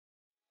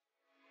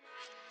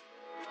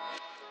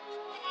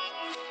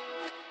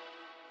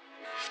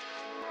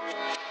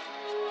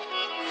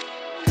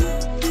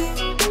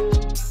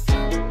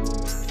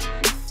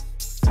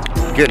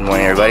Good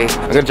morning, everybody.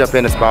 I'm gonna jump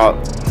in. It's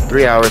about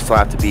 3 hours till I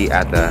have to be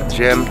at the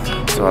gym,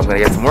 so I'm gonna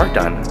get some work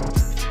done.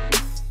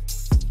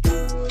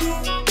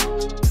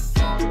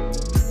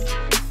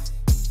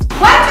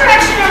 What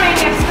direction are my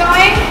hips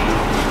going?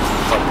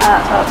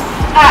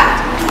 Up.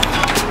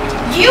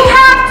 You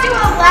have to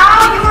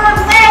allow your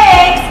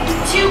legs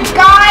to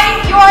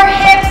guide your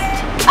hips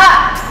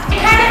up. You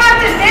kind of have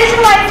to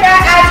visualize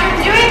that as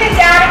you're doing the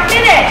down and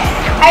finish.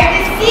 I have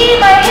to see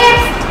my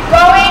hips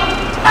going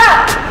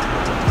up.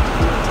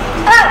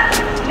 Up,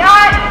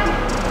 not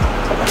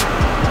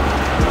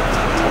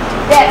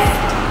this.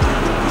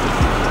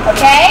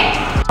 Okay?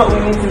 What we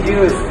need to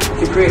do is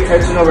to create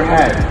tension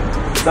overhead.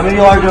 Some of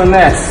you are doing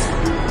this.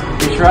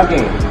 You're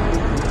shrugging.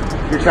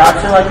 Your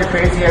traps are like your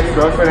crazy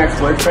ex-girlfriend,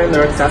 ex-boyfriend.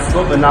 They're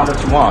accessible, but not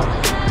what you want.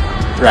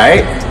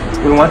 Right?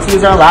 We want to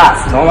use our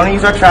lats. We don't want to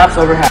use our traps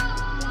overhead.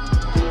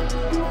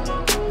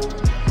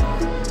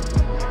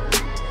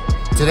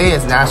 Today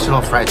is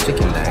National Fried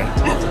Chicken Day.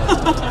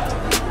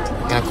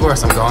 And of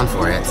course, I'm going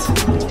for it.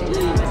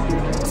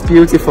 It's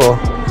beautiful.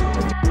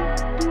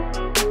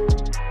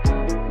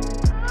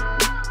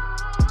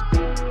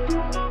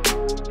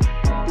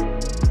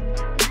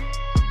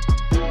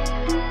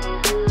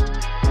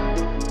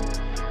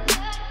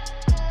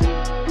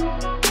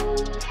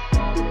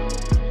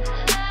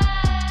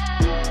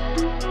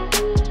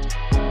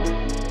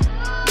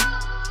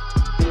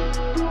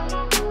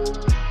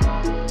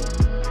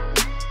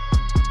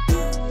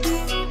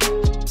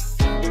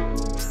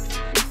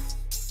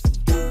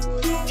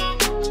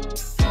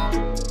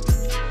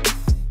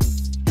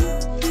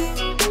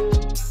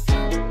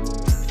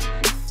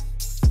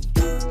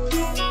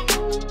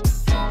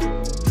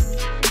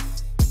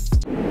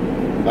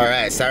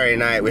 Alright, Saturday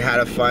night, we had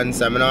a fun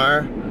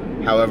seminar.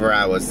 However,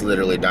 I was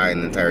literally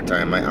dying the entire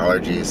time. My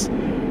allergies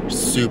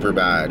super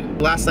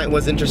bad. Last night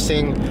was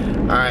interesting.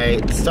 I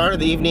started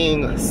the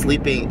evening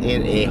sleeping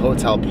in a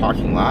hotel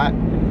parking lot,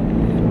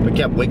 but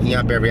kept waking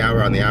up every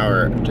hour on the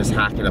hour, just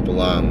hacking up a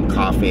lung,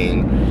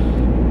 coughing.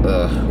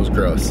 Ugh, it was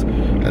gross.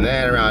 And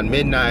then around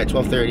midnight,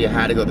 12:30, I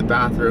had to go to the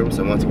bathroom,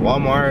 so I went to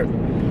Walmart,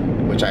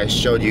 which I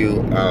showed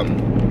you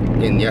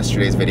in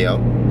yesterday's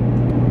video.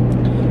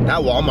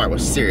 That Walmart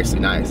was seriously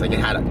nice. Like, it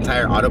had an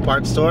entire auto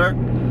parts store,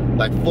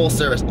 like full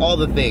service, all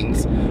the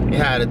things. It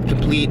had a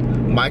complete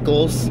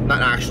Michaels,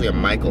 not actually a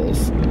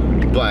Michaels,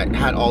 but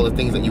had all the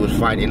things that you would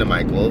find in a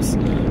Michaels,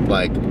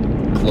 like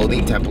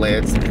clothing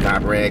templates,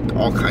 fabric,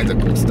 all kinds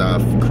of cool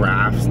stuff,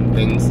 crafts and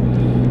things.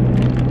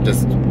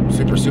 Just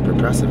super, super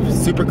impressive.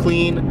 Super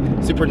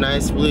clean, super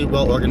nice, really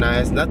well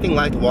organized. Nothing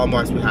like the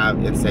Walmarts we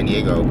have in San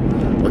Diego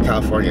or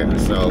California.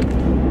 So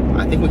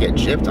I think we get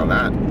gypped on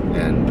that.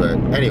 But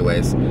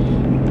anyways,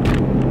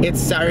 it's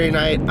Saturday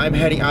night. I'm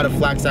heading out of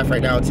Flagstaff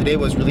right now. Today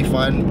was really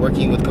fun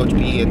working with Coach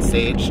B and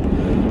Sage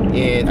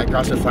at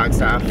CrossFit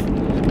Flagstaff.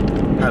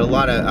 Had a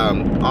lot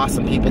of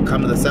awesome people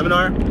come to the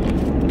seminar,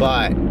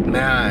 but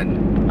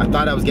man, I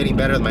thought I was getting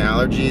better with my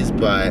allergies,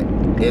 but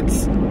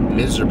it's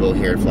miserable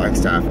here at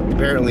Flagstaff.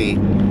 Apparently,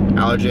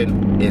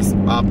 allergen is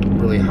up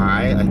really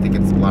high. I think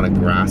it's a lot of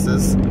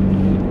grasses,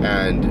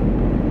 and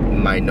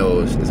my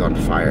nose is on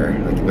fire.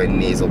 Like, my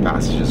nasal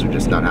passages are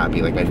just not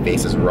happy. Like, my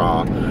face is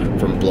raw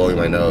from blowing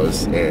my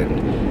nose.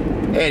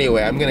 And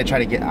anyway, I'm gonna try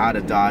to get out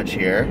of Dodge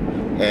here.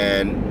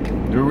 And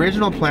the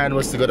original plan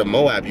was to go to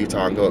Moab,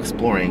 Utah and go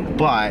exploring,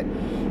 but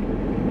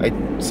I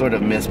sort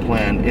of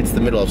misplanned. It's the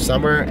middle of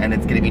summer and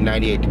it's gonna be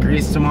 98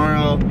 degrees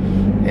tomorrow,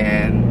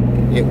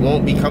 and it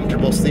won't be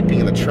comfortable sleeping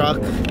in the truck,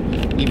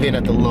 even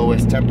at the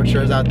lowest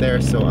temperatures out there,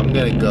 so I'm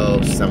gonna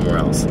go somewhere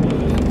else.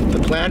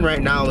 The plan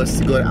right now is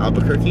to go to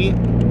Albuquerque,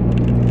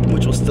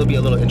 which will still be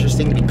a little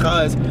interesting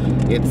because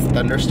it's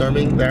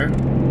thunderstorming there,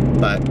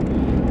 but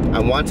I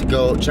want to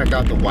go check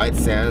out the White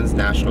Sands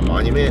National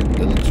Monument.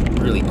 It looks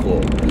really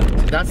cool.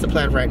 So that's the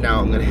plan right now.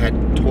 I'm gonna head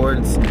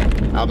towards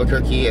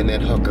Albuquerque and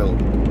then hook a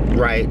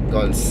right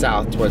going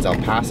south towards El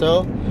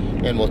Paso,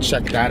 and we'll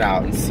check that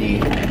out and see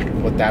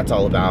what that's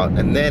all about.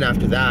 And then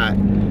after that,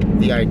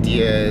 the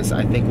idea is,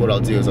 I think what I'll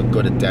do is I'll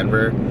go to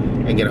Denver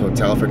and get a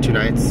hotel for 2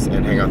 nights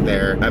and hang out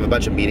there. I have a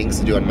bunch of meetings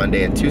to do on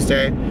Monday and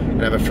Tuesday, and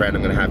I have a friend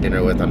I'm gonna have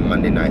dinner with on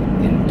Monday night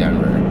in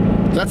Denver.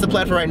 So that's the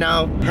plan for right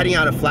now. Heading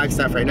out of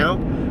Flagstaff right now.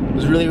 It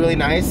was really, really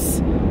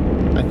nice.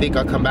 I think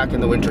I'll come back in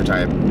the winter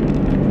time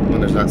when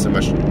there's not so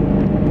much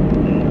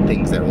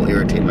things that will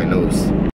irritate my nose.